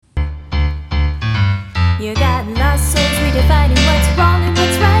You got lost souls redefining what's wrong and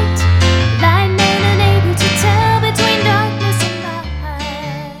what's right. Blind men unable to tell between darkness and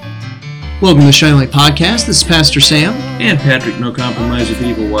light. Welcome to the Shining Light Podcast. This is Pastor Sam. And Patrick, no compromise with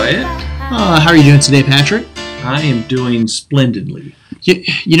evil Wyett. How are you doing today, Patrick? I am doing splendidly.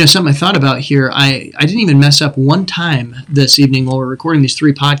 You know, something I thought about here, I didn't even mess up one time this evening while we're recording these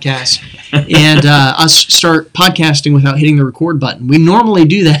 3 podcasts, and us start podcasting without hitting the record button. We normally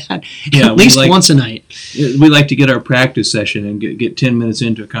do that at least once a night. We like to get our practice session and get 10 minutes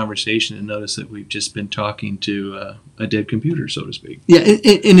into a conversation and notice that we've just been talking to a dead computer, so to speak. Yeah,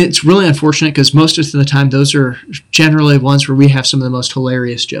 and it's really unfortunate because most of the time those are generally ones where we have some of the most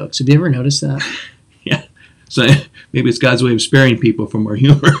hilarious jokes. Have you ever noticed that? Yeah. So maybe it's God's way of sparing people from our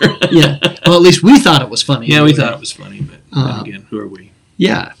humor. Yeah. Well, at least we thought it was funny. Yeah, we thought it was funny, but then again, who are we?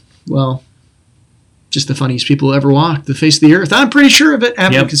 Yeah. Well, just the funniest people who ever walked the face of the earth. I'm pretty sure of it.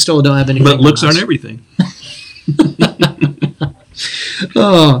 Abbott Costello don't have anything. But looks aren't everything.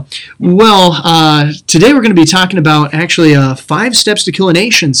 Oh, well, today we're going to be talking about actually 5 Steps to Kill a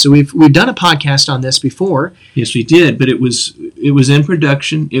Nation. So we've done a podcast on this before. Yes, we did, but it was in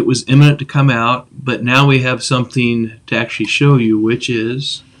production. It was imminent to come out, but now we have something to actually show you, which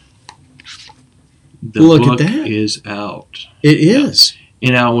is the book is out. It is.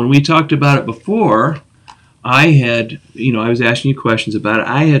 And now, when we talked about it before, I was asking you questions about it.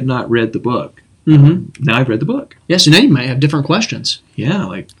 I had not read the book. Mm-hmm. Now I've read the book. Yes, and now you might have different questions. Yeah,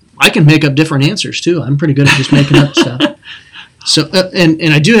 like I can make up different answers too. I'm pretty good at just making up stuff. So,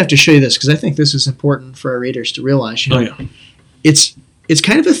 and I do have to show you this because I think this is important for our readers to realize. You know, it's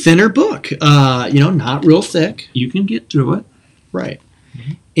kind of a thinner book. Not real thick. You can get through it, right?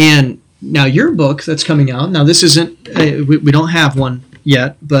 Mm-hmm. And now your book that's coming out. Now this isn't. We don't have one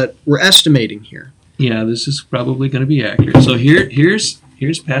yet, but we're estimating here. Yeah, this is probably going to be accurate. So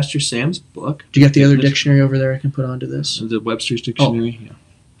here's Pastor Sam's book. Do you got the other dictionary over there I can put onto this? The Webster's Dictionary, yeah.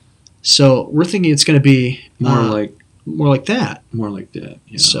 So we're thinking it's going to be more like that. More like that,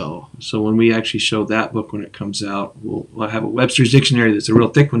 yeah. So when we actually show that book when it comes out, we'll have a Webster's Dictionary that's a real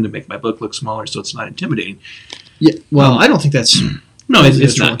thick one to make my book look smaller so it's not intimidating. Yeah, well, I don't think that's... No,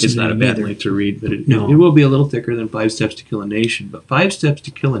 it's not. It's not a bad way to read, but it will be a little thicker than 5 Steps to Kill a Nation. But 5 Steps to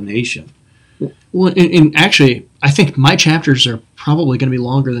Kill a Nation... Well, and actually, I think my chapters are probably going to be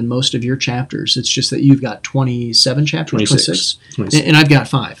longer than most of your chapters. It's just that you've got 27 chapters, 26. And I've got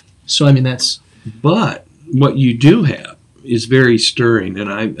 5. So, I mean, that's... But what you do have is very stirring.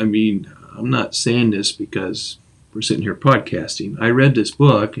 And I mean, I'm not saying this because we're sitting here podcasting. I read this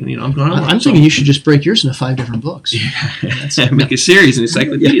book, and, I'm going... I'm thinking you should just break yours into 5 different books. Yeah, make a series, an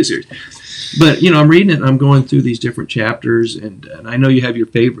encyclopedia series. But, I'm reading it, and I'm going through these different chapters, and I know you have your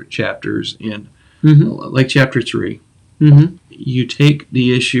favorite chapters, and like chapter 3, you take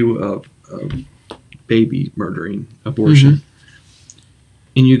the issue of baby murdering, abortion,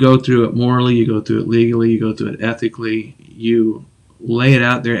 and you go through it morally, you go through it legally, you go through it ethically, you lay it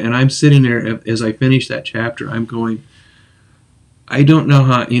out there, and I'm sitting there, as I finish that chapter, I'm going, I don't know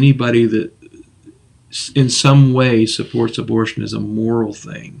how anybody that in some way supports abortion as a moral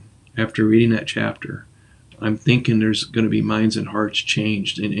thing. After reading that chapter, I'm thinking there's going to be minds and hearts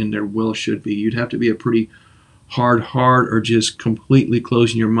changed, and there will should be. You'd have to be a pretty hard heart or just completely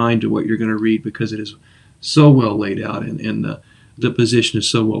closing your mind to what you're going to read because it is so well laid out and the position is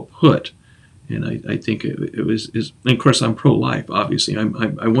so well put. And I think it was, and of course I'm pro-life, obviously. I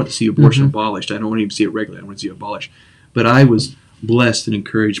want to see abortion abolished. I don't want to even see it regulated. I want to see it abolished. But I was blessed and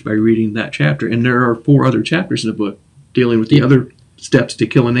encouraged by reading that chapter. And there are 4 other chapters in the book dealing with the other steps to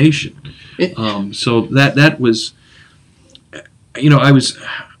kill a nation. So that was,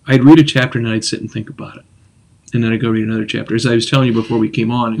 I'd read a chapter and I'd sit and think about it. And then I'd go read another chapter. As I was telling you before we came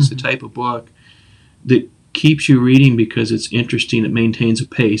on, it's the type of book that keeps you reading because it's interesting, it maintains a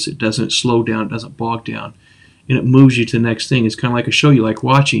pace, it doesn't slow down, it doesn't bog down, and it moves you to the next thing. It's kind of like a show you like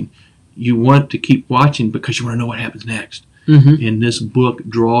watching. You want to keep watching because you want to know what happens next. And this book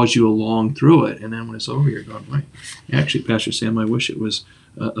draws you along through it. And then when it's over, you're going, right. Actually, Pastor Sam, I wish it was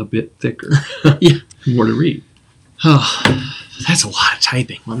a bit thicker. More to read. Oh, that's a lot of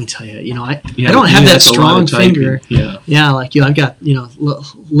typing. Let me tell you. I don't have that strong finger. Yeah. Like I've got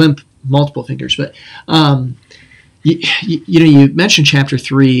limp multiple fingers. But you mentioned chapter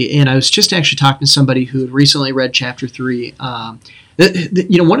 3, and I was just actually talking to somebody who had recently read chapter 3. One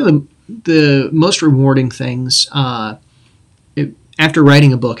of the most rewarding things. After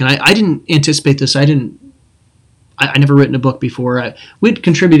writing a book, and I didn't anticipate this. I never written a book before. We'd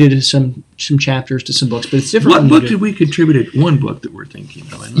contributed to some chapters to some books, but it's different. What book did we contribute? One book that we're thinking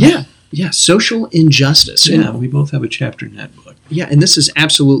of. Yeah, Social Injustice. Yeah, we both have a chapter in that book. Yeah, and this is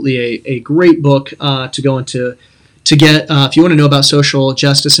absolutely a great book to go into to get if you want to know about social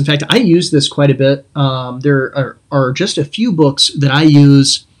justice. In fact, I use this quite a bit. There are just a few books that I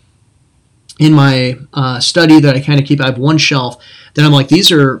use in my study that I kind of keep. I have one shelf that I'm like,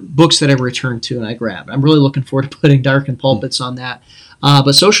 these are books that I return to and I grab. I'm really looking forward to putting Darkened Pulpits on that.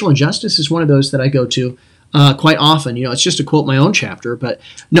 But Social Injustice is one of those that I go to quite often. It's just to quote my own chapter, but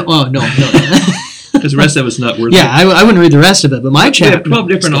no. Because the rest of it's not worth it. Yeah, I wouldn't read the rest of it, but my chapter... We have 12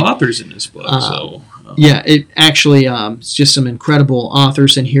 different authors in this book, so... Yeah, it actually, it's just some incredible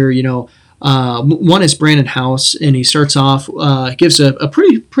authors in here, one is Brandon House, and he starts off, gives a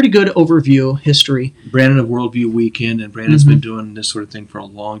pretty good overview history. Brandon of Worldview Weekend, and Brandon's been doing this sort of thing for a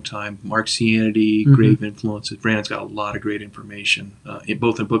long time. Marxianity, Grave Influences. Brandon's got a lot of great information,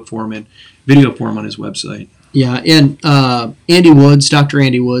 both in book form and video form on his website. Yeah, and Dr.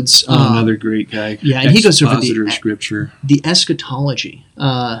 Andy Woods. Another great guy. Yeah, and he goes over Scripture. The eschatology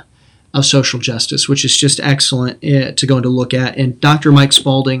of social justice, which is just excellent to go and to look at. And Dr. Mike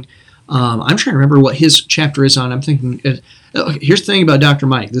Spaulding, I'm trying to remember what his chapter is on. I'm thinking, here's the thing about Dr.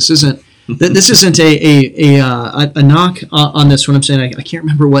 Mike. This isn't a knock on this. What I'm saying, I can't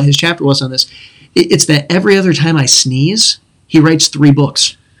remember what his chapter was on this. It's that every other time I sneeze, he writes 3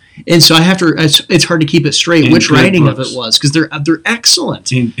 books. And so I have to. It's hard to keep it straight which writing books. Of it was, because they're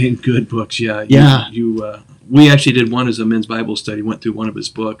excellent. In good books, yeah. We actually did one as a men's Bible study. Went through one of his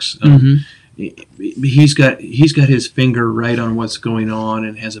books. He's got his finger right on what's going on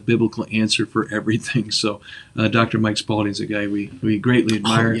and has a biblical answer for everything. So Dr. Mike Spaulding's a guy we greatly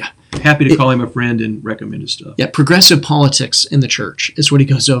admire. Happy to call him a friend and recommend his stuff. Yeah, progressive politics in the church is what he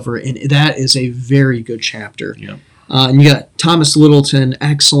goes over, and that is a very good chapter. Yeah. And you got Thomas Littleton,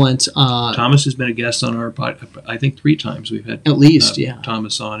 excellent. Thomas has been a guest on our podcast, I think 3 times we've had at least,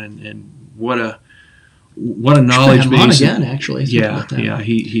 Thomas on, and what a knowledge base. Again, actually. Yeah.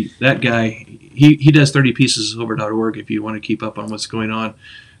 He that guy. He does 30piecesover.org if you want to keep up on what's going on,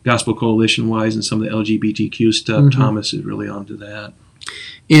 Gospel Coalition wise, and some of the LGBTQ stuff. Thomas is really onto that.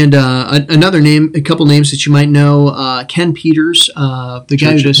 And a couple names that you might know, Ken Peters, the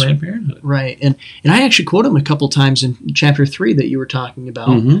guy who does Planned Parenthood, right? And I actually quote him a couple times in chapter 3 that you were talking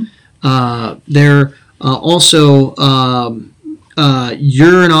about. There also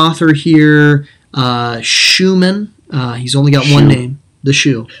you're an author here, Schumann. He's only got one name, the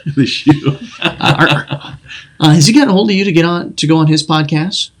Shoe. The Shoe. Has he gotten a hold of you to go on his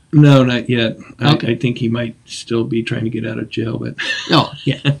podcast? No, not yet. Okay. I think he might still be trying to get out of jail, but no.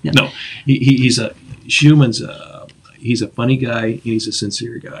 Schumann's he's a funny guy and he's a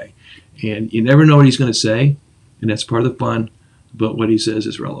sincere guy, and you never know what he's going to say, and that's part of the fun. But what he says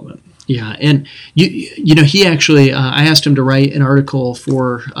is relevant. Yeah, and he actually I asked him to write an article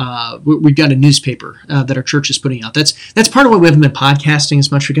for we've got a newspaper that our church is putting out. That's part of why we haven't been podcasting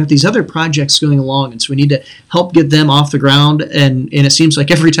as much. We've got these other projects going along, and so we need to help get them off the ground. And it seems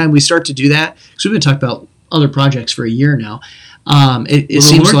like every time we start to do that, because we've been talking about other projects for a year now, it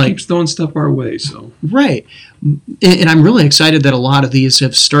seems the Lord like keeps throwing stuff our way. So right. And I'm really excited that a lot of these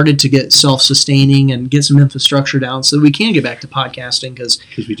have started to get self-sustaining and get some infrastructure down so that we can get back to podcasting because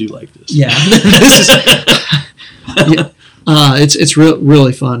we do like this. Yeah, it's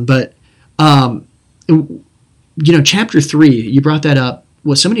really fun. But chapter 3, you brought that up.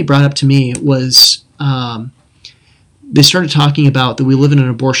 What somebody brought up to me was they started talking about that we live in an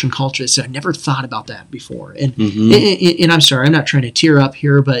abortion culture. So I never thought about that before. And and I'm sorry, I'm not trying to tear up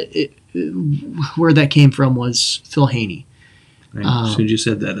here, but where that came from was Phil Haney. Right. As soon as you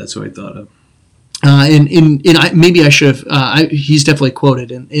said that, that's what I thought of. Maybe I should have. He's definitely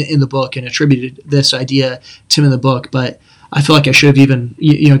quoted in the book and attributed this idea to him in the book, but I feel like I should have even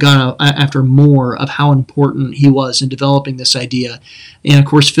gone after more of how important he was in developing this idea. And of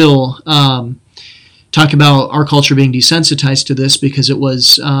course, Phil talked about our culture being desensitized to this because it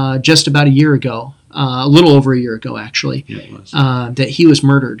was just about a year ago. A little over a year ago, actually, it was. That he was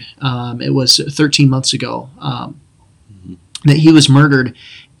murdered. It was 13 months ago that he was murdered,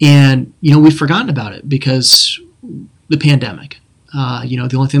 and we've forgotten about it because the pandemic.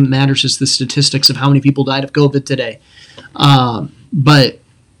 The only thing that matters is the statistics of how many people died of COVID today. But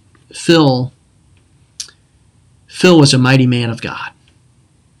Phil was a mighty man of God,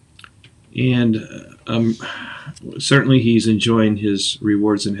 and certainly he's enjoying his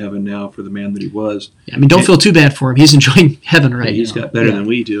rewards in heaven now for the man that he was. I mean, don't feel too bad for him. He's enjoying heaven right now. He's got better than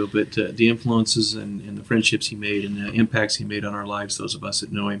we do, but the influences and the friendships he made and the impacts he made on our lives, those of us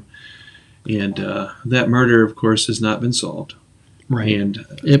that know him. And that murder, of course, has not been solved. Right. And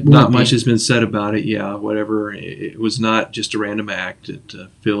not much has been said about it. Yeah, whatever. It was not just a random act that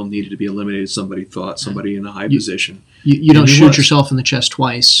Phil needed to be eliminated. Somebody thought, somebody in a high position. You don't shoot yourself in the chest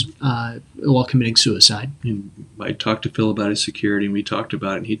twice while committing suicide. And I talked to Phil about his security, and we talked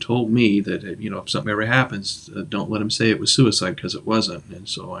about it, and he told me that, if something ever happens, don't let him say it was suicide, because it wasn't. And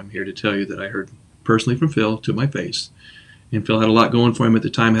so I'm here to tell you that I heard personally from Phil to my face. And Phil had a lot going for him at the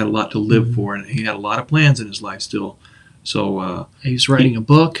time, had a lot to live for, and he had a lot of plans in his life still. So he was writing a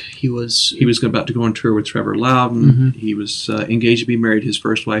book. He was about to go on tour with Trevor Loudon. He was engaged to be married. His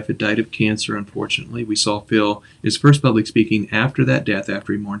first wife had died of cancer, unfortunately. We saw Phil, his first public speaking after that death,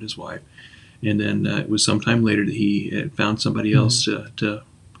 after he mourned his wife. And then it was sometime later that he had found somebody else to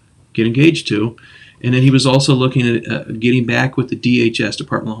get engaged to. And then he was also looking at getting back with the DHS,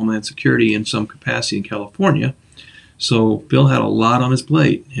 Department of Homeland Security, in some capacity in California. So Phil had a lot on his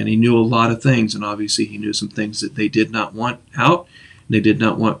plate, and he knew a lot of things, and obviously he knew some things that they did not want out. They did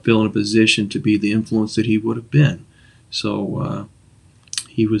not want Phil in a position to be the influence that he would have been. So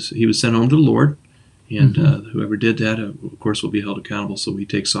he was sent home to the Lord, and whoever did that, of course, will be held accountable, so we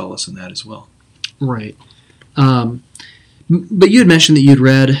take solace in that as well. Right. But you had mentioned that you'd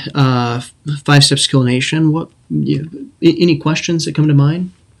read 5 Steps to Kill a Nation. Any questions that come to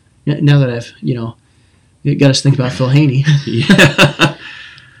mind? Now that I've, it got us think about Phil Haney. Yeah.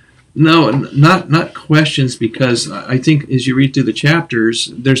 No, not questions, because I think as you read through the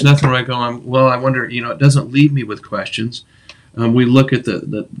chapters, there's nothing where I go, I wonder, it doesn't leave me with questions. We look at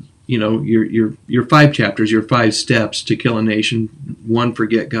your 5 chapters, your 5 steps to kill a nation. 1,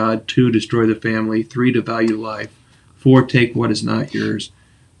 forget God. 2, destroy the family. 3, to value life. 4, take what is not yours.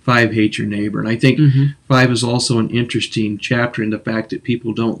 5, hate your neighbor. And I think 5 is also an interesting chapter in the fact that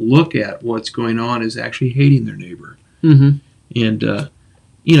people don't look at what's going on as actually hating their neighbor. And,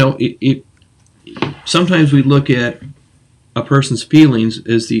 sometimes we look at a person's feelings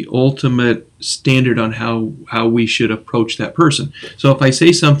as the ultimate standard on how we should approach that person. So if I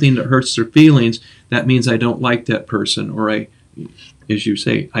say something that hurts their feelings, that means I don't like that person, or as you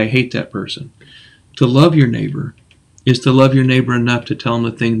say, I hate that person. To love your neighbor is to love your neighbor enough to tell them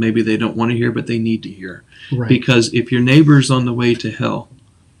the thing maybe they don't want to hear, but they need to hear. Right. Because if your neighbor's on the way to hell,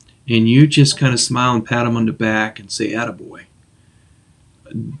 and you just kind of smile and pat them on the back and say, attaboy,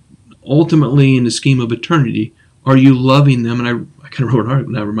 ultimately, in the scheme of eternity, are you loving them? And I kind of wrote an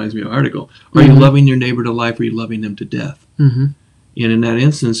article, now reminds me of an article. Are you loving your neighbor to life, or are you loving them to death? And in that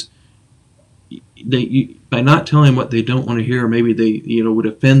instance, by not telling them what they don't want to hear, or maybe they would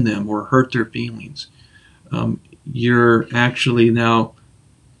offend them or hurt their feelings, you're actually now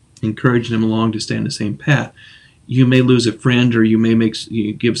encouraging them along to stay on the same path. You may lose a friend, or you may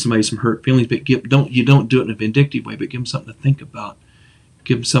give somebody some hurt feelings, but you don't do it in a vindictive way, but give them something to think about.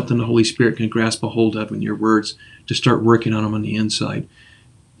 Give them something the Holy Spirit can grasp a hold of in your words to start working on them on the inside.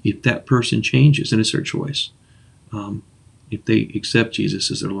 If that person changes, and it's their choice, if they accept Jesus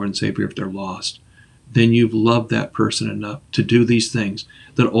as their Lord and Savior, if they're lost, then you've loved that person enough to do these things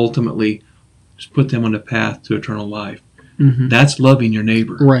that ultimately put them on the path to eternal life. That's loving your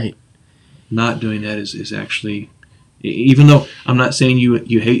neighbor. Right. Not doing that is actually, even though I'm not saying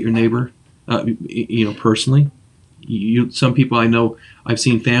you hate your neighbor, personally. Some people I know, I've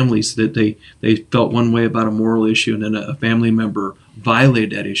seen families that they felt one way about a moral issue, and then a family member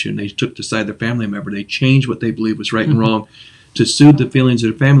violated that issue, and they took the side of their family member. They changed what they believed was right and wrong to soothe the feelings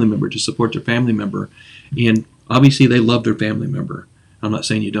of their family member, to support their family member. And obviously they love their family member. I'm not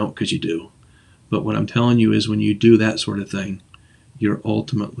saying you don't, because you do. But what I'm telling you is, when you do that sort of thing, you're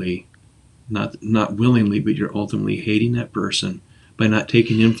ultimately, not willingly, but you're ultimately hating that person by not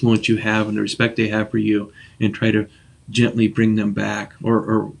taking the influence you have and the respect they have for you, and try to gently bring them back,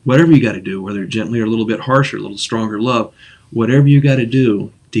 or whatever you got to do, whether gently or a little bit harsher, a little stronger love, whatever you got to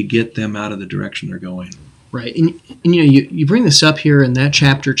do to get them out of the direction they're going. Right. And you bring this up here in that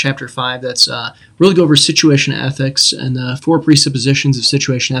chapter 5, that's really go over situation ethics and the 4 presuppositions of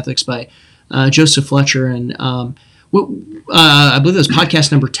situation ethics by Joseph Fletcher. And I believe that was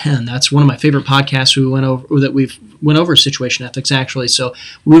podcast number 10. That's one of my favorite podcasts we've went over situation ethics, actually. So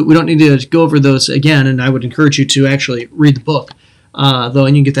we don't need to go over those again, and I would encourage you to actually read the book. Though,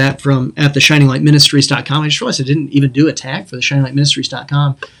 and you can get that at theshininglightministries.com. I just realized I didn't even do a tag for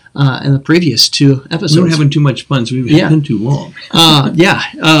theshininglightministries.com in the previous 2 episodes. We were having too much fun, so we've been too long. But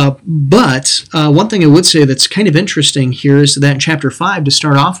one thing I would say that's kind of interesting here is that in chapter 5, to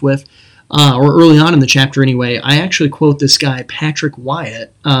start off with, or early on in the chapter anyway, I actually quote this guy, Patrick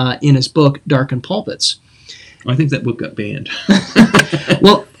Wyett, in his book, Darkened Pulpits. I think that book got banned.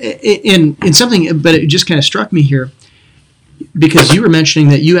 Well, in something, but it just kind of struck me here, because you were mentioning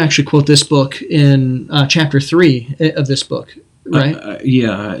that you actually quote this book in chapter 3 of this book, right?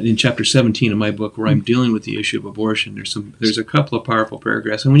 In chapter 17 of my book, where I'm dealing with the issue of abortion, there's a couple of powerful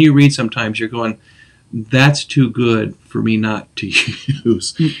paragraphs, and when you read, sometimes you're going, that's too good for me not to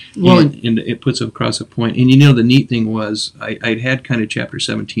use. Well, and it puts across a point. And the neat thing was I'd had kind of chapter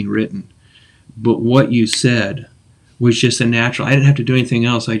 17 written, but what you said was just a natural. I didn't have to do anything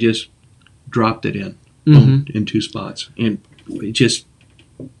else. I just dropped it in 2 spots, and it just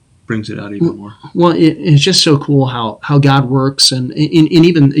brings it out even more. Well, it's just so cool how God works, and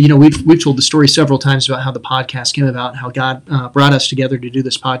even we've told the story several times about how the podcast came about, and how God brought us together to do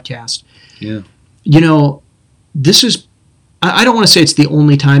this podcast. Yeah. This is, I don't want to say it's the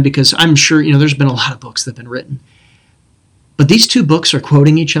only time, because I'm sure there's been a lot of books that have been written, but these 2 books are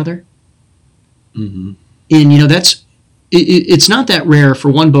quoting each other, and that's. It's not that rare for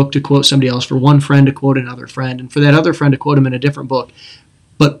one book to quote somebody else, for one friend to quote another friend, and for that other friend to quote him in a different book.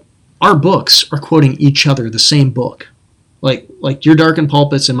 But our books are quoting each other, the same book. Like your Darkened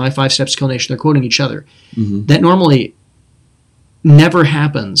Pulpits and my 5 Steps to Kill a Nation, they're quoting each other. That normally never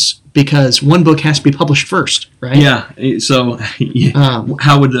happens, because one book has to be published first, right? Yeah. So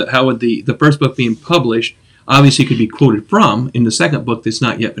how would the first book being published obviously could be quoted from in the second book that's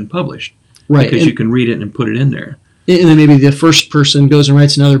not yet been published, right? Because you can read it and put it in there. And then maybe the first person goes and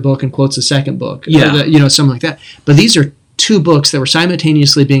writes another book and quotes the second book. Yeah. Something like that. But these are 2 books that were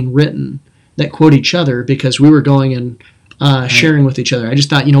simultaneously being written that quote each other, because we were going and sharing with each other. I just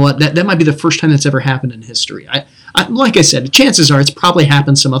thought, that might be the first time that's ever happened in history. I like I said, chances are it's probably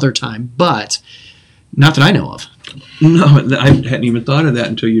happened some other time, but not that I know of. No, I hadn't even thought of that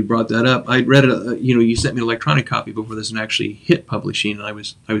until you brought that up. I'd read it. You sent me an electronic copy before this one actually hit publishing, and I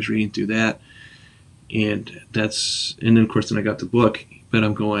was reading through that. And then of course I got the book, but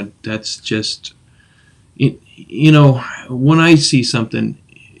I'm going, that's just, when I see something,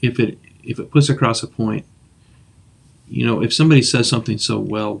 if it puts across a point, if somebody says something so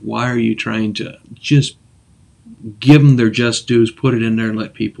well, why are you trying to just give them their just dues, put it in there and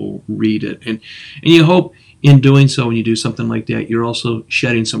let people read it? And you hope in doing so, when you do something like that, you're also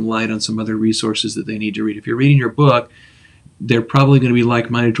shedding some light on some other resources that they need to read. If you're reading your book, they're probably going to be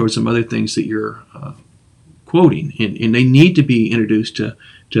like-minded towards some other things that you're quoting, and they need to be introduced to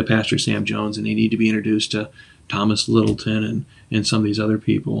Pastor Sam Jones, and they need to be introduced to Thomas Littleton and some of these other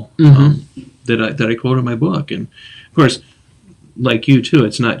people that I quote in my book. And of course, like you too,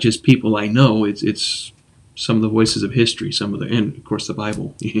 it's not just people I know; it's some of the voices of history, and of course the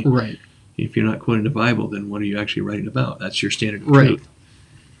Bible. Right. If you're not quoting the Bible, then what are you actually writing about? That's your standard of truth.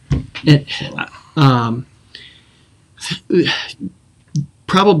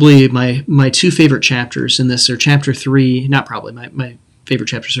 Probably my 2 favorite chapters in this are chapter 3, not probably, my favorite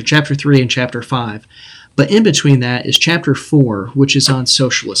chapters are chapter 3 and chapter 5. But in between that is chapter 4, which is on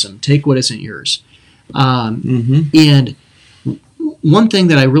socialism. Take what isn't yours. And one thing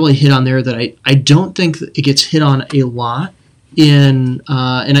that I really hit on there that I don't think that it gets hit on a lot and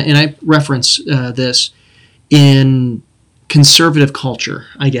I reference this in conservative culture,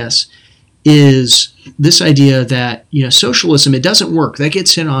 I guess, is this idea that socialism, it doesn't work. That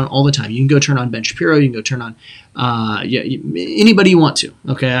gets hit on all the time. You can go turn on Ben Shapiro. You can go turn on anybody you want to.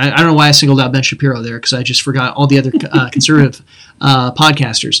 Okay, I don't know why I singled out Ben Shapiro there, because I just forgot all the other conservative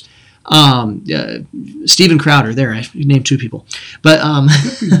podcasters. Steven Crowder. There, I named 2 people, but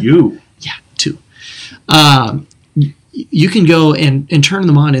you. Yeah, 2. You can go and turn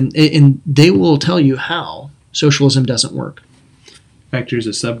them on, and they will tell you how socialism doesn't work. In fact, here's a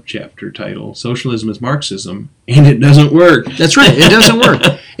subchapter title: Socialism is Marxism, and it doesn't work. That's right. It doesn't work.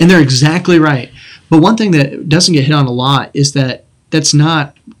 And they're exactly right. But one thing that doesn't get hit on a lot is that that's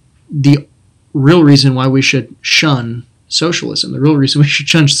not the real reason why we should shun socialism. The real reason we should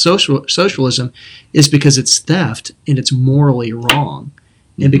shun socialism is because it's theft and it's morally wrong.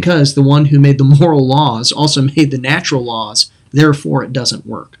 And because the one who made the moral laws also made the natural laws, therefore it doesn't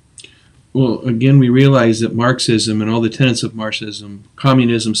work. Well, again, we realize that Marxism and all the tenets of Marxism,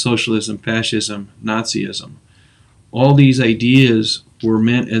 communism, socialism, fascism, Nazism, all these ideas were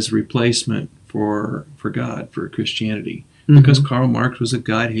meant as a replacement for God, for Christianity. Because Karl Marx was a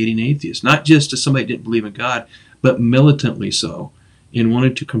God-hating atheist, not just as somebody who didn't believe in God, but militantly so, and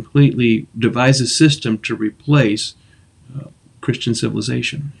wanted to completely devise a system to replace Christian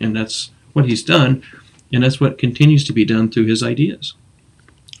civilization. And that's what he's done, and that's what continues to be done through his ideas.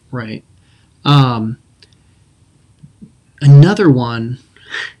 Right. Another one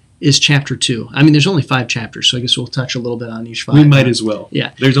is chapter 2. I mean, there's only 5 chapters, so I guess we'll touch a little bit on each 5. We might as well.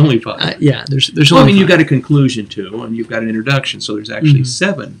 Yeah. There's only 5. Yeah, there's well, only 5. You've got a conclusion too, and you've got an introduction, so there's actually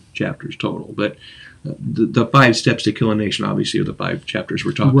 7 chapters total. But the 5 Steps to Kill a Nation, obviously, are the 5 chapters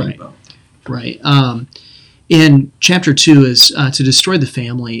we're talking about. Right. And chapter 2 is to destroy the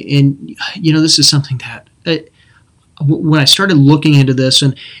family. And, this is something that when I started looking into this,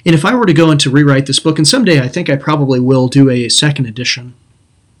 and if I were to go in to rewrite this book, and someday I think I probably will do a second edition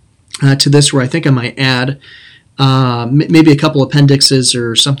to this, where I think I might add maybe a couple appendixes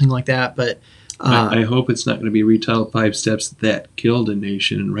or something like that. But I hope it's not going to be retitled 5 Steps That Killed a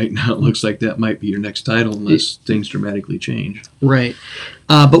Nation, and right now it looks like that might be your next title unless things dramatically change. Right.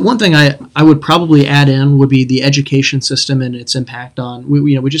 But one thing I would probably add in would be the education system and its impact on,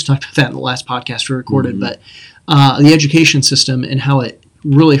 we just talked about that in the last podcast we recorded, but the education system and how it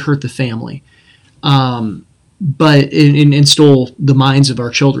really hurt the family, but and stole the minds of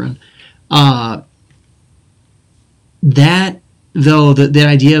our children. That, though, the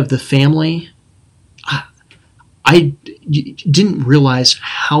idea of the family, I didn't realize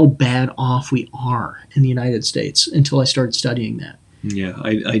how bad off we are in the United States until I started studying that. Yeah,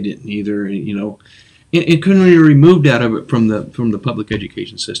 I didn't either. It couldn't be removed out of it from the public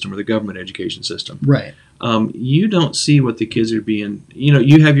education system or the government education system. Right. You don't see what the kids are being.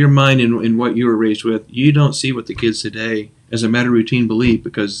 You have your mind in what you were raised with. You don't see what the kids today, as a matter of routine belief,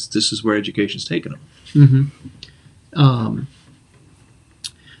 because this is where education's taken them. Mm-hmm.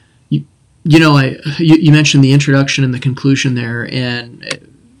 You mentioned the introduction and the conclusion there, and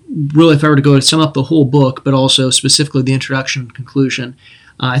really, if I were to go to sum up the whole book, but also specifically the introduction and conclusion,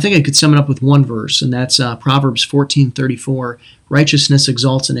 I think I could sum it up with one verse, and that's Proverbs 14:34. Righteousness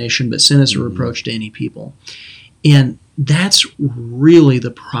exalts a nation, but sin is a reproach to any people. And that's really the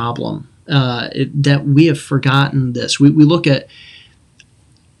problem, that we have forgotten this. We look at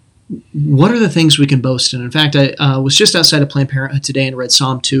what are the things we can boast in. In fact, I was just outside of Planned Parenthood today and read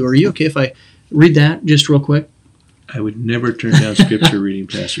Psalm 2. Are you okay if I read that just real quick? I would never turn down scripture reading,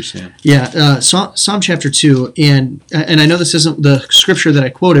 Pastor Sam. Yeah, Psalm chapter 2, and I know this isn't the scripture that I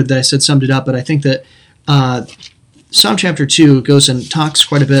quoted that I said summed it up, but I think that Psalm chapter 2 goes and talks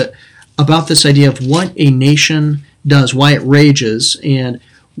quite a bit about this idea of what a nation does, why it rages, and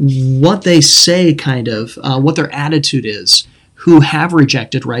what they say, kind of, what their attitude is, who have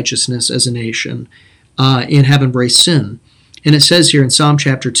rejected righteousness as a nation and have embraced sin. And it says here in Psalm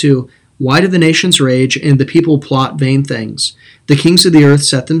chapter 2, why do the nations rage and the people plot vain things? The kings of the earth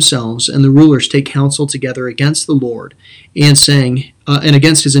set themselves, and the rulers take counsel together against the Lord, and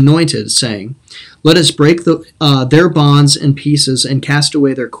against his anointed, saying, let us break their bonds in pieces and cast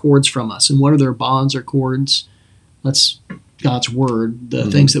away their cords from us. And what are their bonds or cords? That's God's word,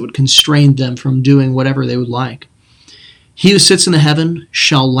 the things that would constrain them from doing whatever they would like. He who sits in the heaven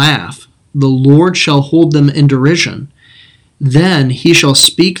shall laugh. The Lord shall hold them in derision. Then he shall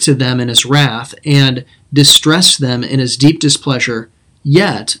speak to them in his wrath and distress them in his deep displeasure.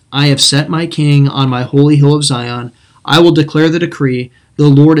 Yet I have set my king on my holy hill of Zion. I will declare the decree. The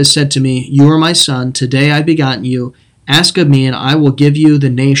Lord has said to me, you are my son. Today I begotten you. Ask of me, and I will give you the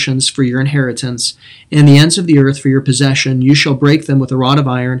nations for your inheritance, and the ends of the earth for your possession. You shall break them with a rod of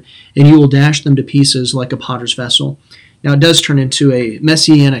iron, and you will dash them to pieces like a potter's vessel. Now, it does turn into a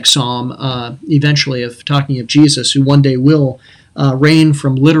messianic psalm, eventually, of talking of Jesus, who one day will reign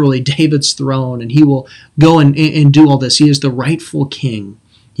from literally David's throne, and he will go and do all this. He is the rightful king.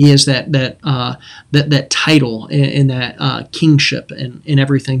 He has that title and that kingship and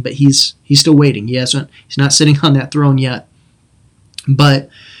everything, but he's still waiting. He's not sitting on that throne yet. But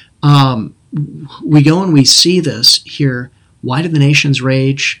we go and we see this here. Why do the nations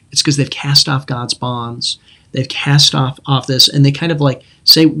rage? It's because they've cast off God's bonds. They've cast off this, and they kind of like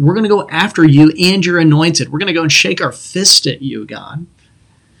say, we're going to go after you and your anointed. We're going to go and shake our fist at you, God.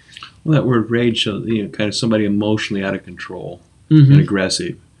 Well, that word rage shows, kind of somebody emotionally out of control and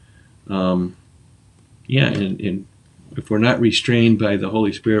aggressive. And if we're not restrained by the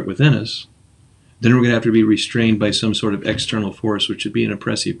Holy Spirit within us, then we're going to have to be restrained by some sort of external force, which would be an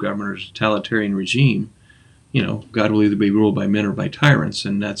oppressive government or totalitarian regime. God will either be ruled by men or by tyrants,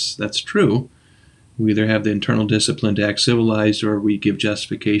 and that's true. We either have the internal discipline to act civilized, or we give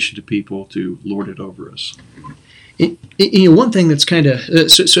justification to people to lord it over us. One thing that's kind of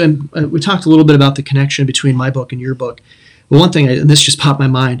we talked a little bit about the connection between my book and your book. But one thing, and this just popped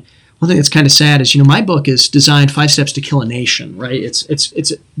in my mind, one thing that's kind of sad is, my book is designed 5 Steps to Kill a Nation, right?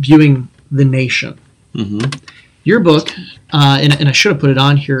 It's viewing the nation. Mm-hmm. Your book, and I should have put it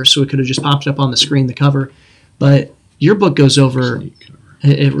on here so it could have just popped up on the screen, the cover, but your book goes over.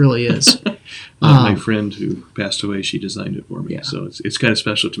 It really is. My friend who passed away, she designed it for me, yeah. So it's kind of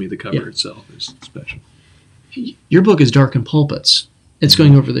special to me. The cover itself is special. Your book is Dark in Pulpits. It's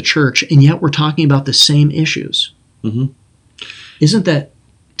going over the church, and yet we're talking about the same issues. Mm-hmm. Isn't that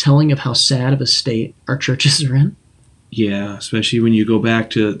telling of how sad of a state our churches are in? Yeah, especially when you go back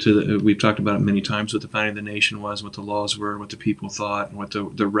to we've talked about it many times, what the founding of the nation was, what the laws were, what the people thought, and what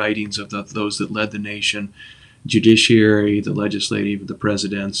the writings of those that led the nation. judiciary, the legislative, the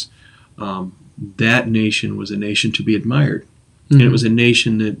presidents. That nation was a nation to be admired. And it was a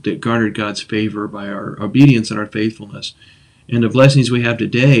nation that garnered God's favor by our obedience and our faithfulness. And the blessings we have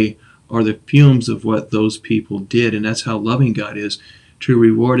today are the fumes of what those people did. And that's how loving God is, to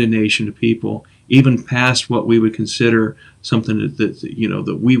reward a nation of people, even past what we would consider something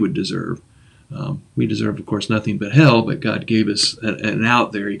that we would deserve. We deserve, of course, nothing but hell, but God gave us an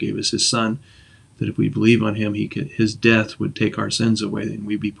out there. He gave us His Son, that if we believe on Him, His death would take our sins away, and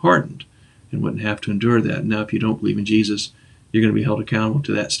we'd be pardoned and wouldn't have to endure that. Now, if you don't believe in Jesus, you're going to be held accountable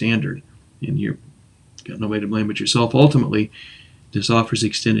to that standard, and you've got nobody to blame but yourself. Ultimately, this offer is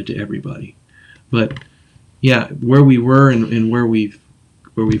extended to everybody. But yeah, where we were and where we've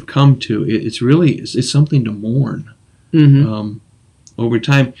come to, it's something to mourn over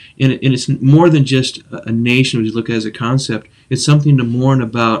time, and it's more than just a nation. We look at it as a concept. It's something to mourn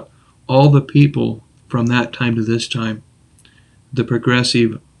about all the people from that time to this time, the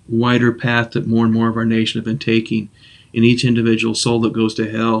progressive, wider path that more and more of our nation have been taking. And each individual soul that goes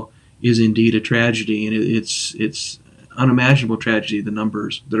to hell is indeed a tragedy, and it's unimaginable tragedy, the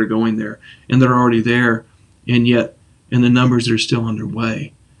numbers that are going there, and they're already there, and the numbers that are still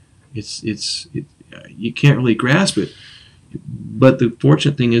underway. You can't really grasp it. But the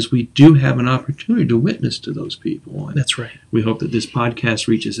fortunate thing is we do have an opportunity to witness to those people. And that's right. We hope that this podcast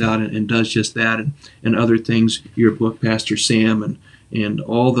reaches out and does just that, and other things, your book, Pastor Sam, and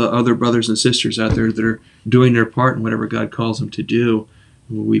all the other brothers and sisters out there that are doing their part in whatever God calls them to do.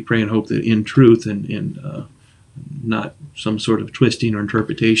 We pray and hope that in truth and not some sort of twisting or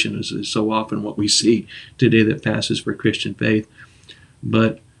interpretation is so often what we see today that passes for Christian faith.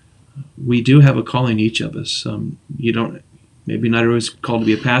 But we do have a calling, each of us. Maybe not always called to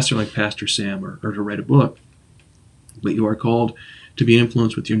be a pastor like Pastor Sam or to write a book, but you are called to be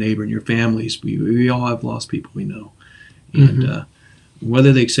influenced with your neighbor and your families. We all have lost people we know. And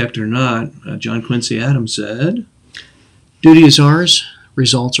whether they accept it or not, John Quincy Adams said, "Duty is ours,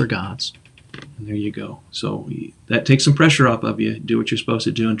 results are God's." And there you go. So that takes some pressure off of you. Do what you're supposed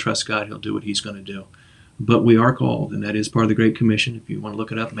to do and trust God. He'll do what He's going to do. But we are called, and that is part of the Great Commission. If you want to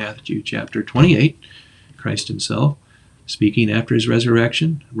look it up, Matthew chapter 28, Christ Himself, speaking after His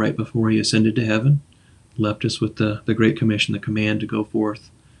resurrection, right before He ascended to heaven, left us with the Great Commission, the command to go forth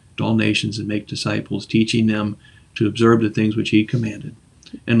to all nations and make disciples, teaching them to observe the things which He commanded.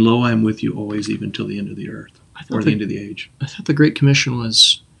 And lo, I am with you always, even till the end of the earth, or the end of the age. I thought the Great Commission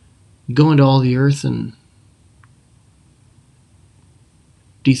was go into all the earth and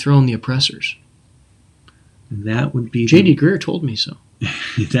dethrone the oppressors. And that would be J.D. Greer told me so.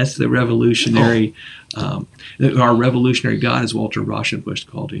 That's the revolutionary, our revolutionary God, as Walter Rauschenbusch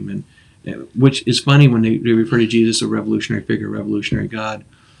called Him, and which is funny when they refer to Jesus as a revolutionary figure, revolutionary God.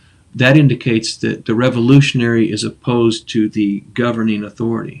 That indicates that the revolutionary is opposed to the governing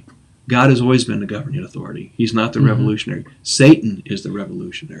authority. God has always been the governing authority. He's not the revolutionary. Satan is the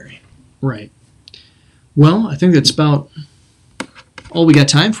revolutionary. Right. Well, I think that's about all we got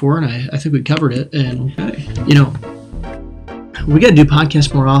time for, and I think we covered it. And, we got to do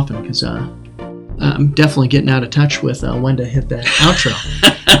podcasts more often because I'm definitely getting out of touch with when to hit that outro.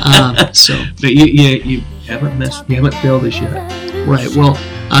 But you haven't failed us yet. Right. Well,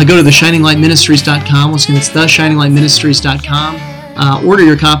 go to theshininglightministries.com. Once again, it's theshininglightministries.com. Order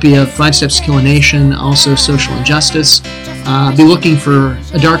your copy of 5 Steps to Kill a Nation, also Social Injustice. Be looking for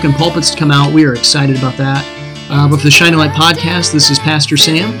A Darkened Pulpits to come out. We are excited about that. But for the Shining Light Podcast, this is Pastor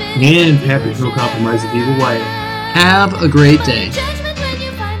Sam. And Patrick No Compromise of Evil Wyett. Have a great day.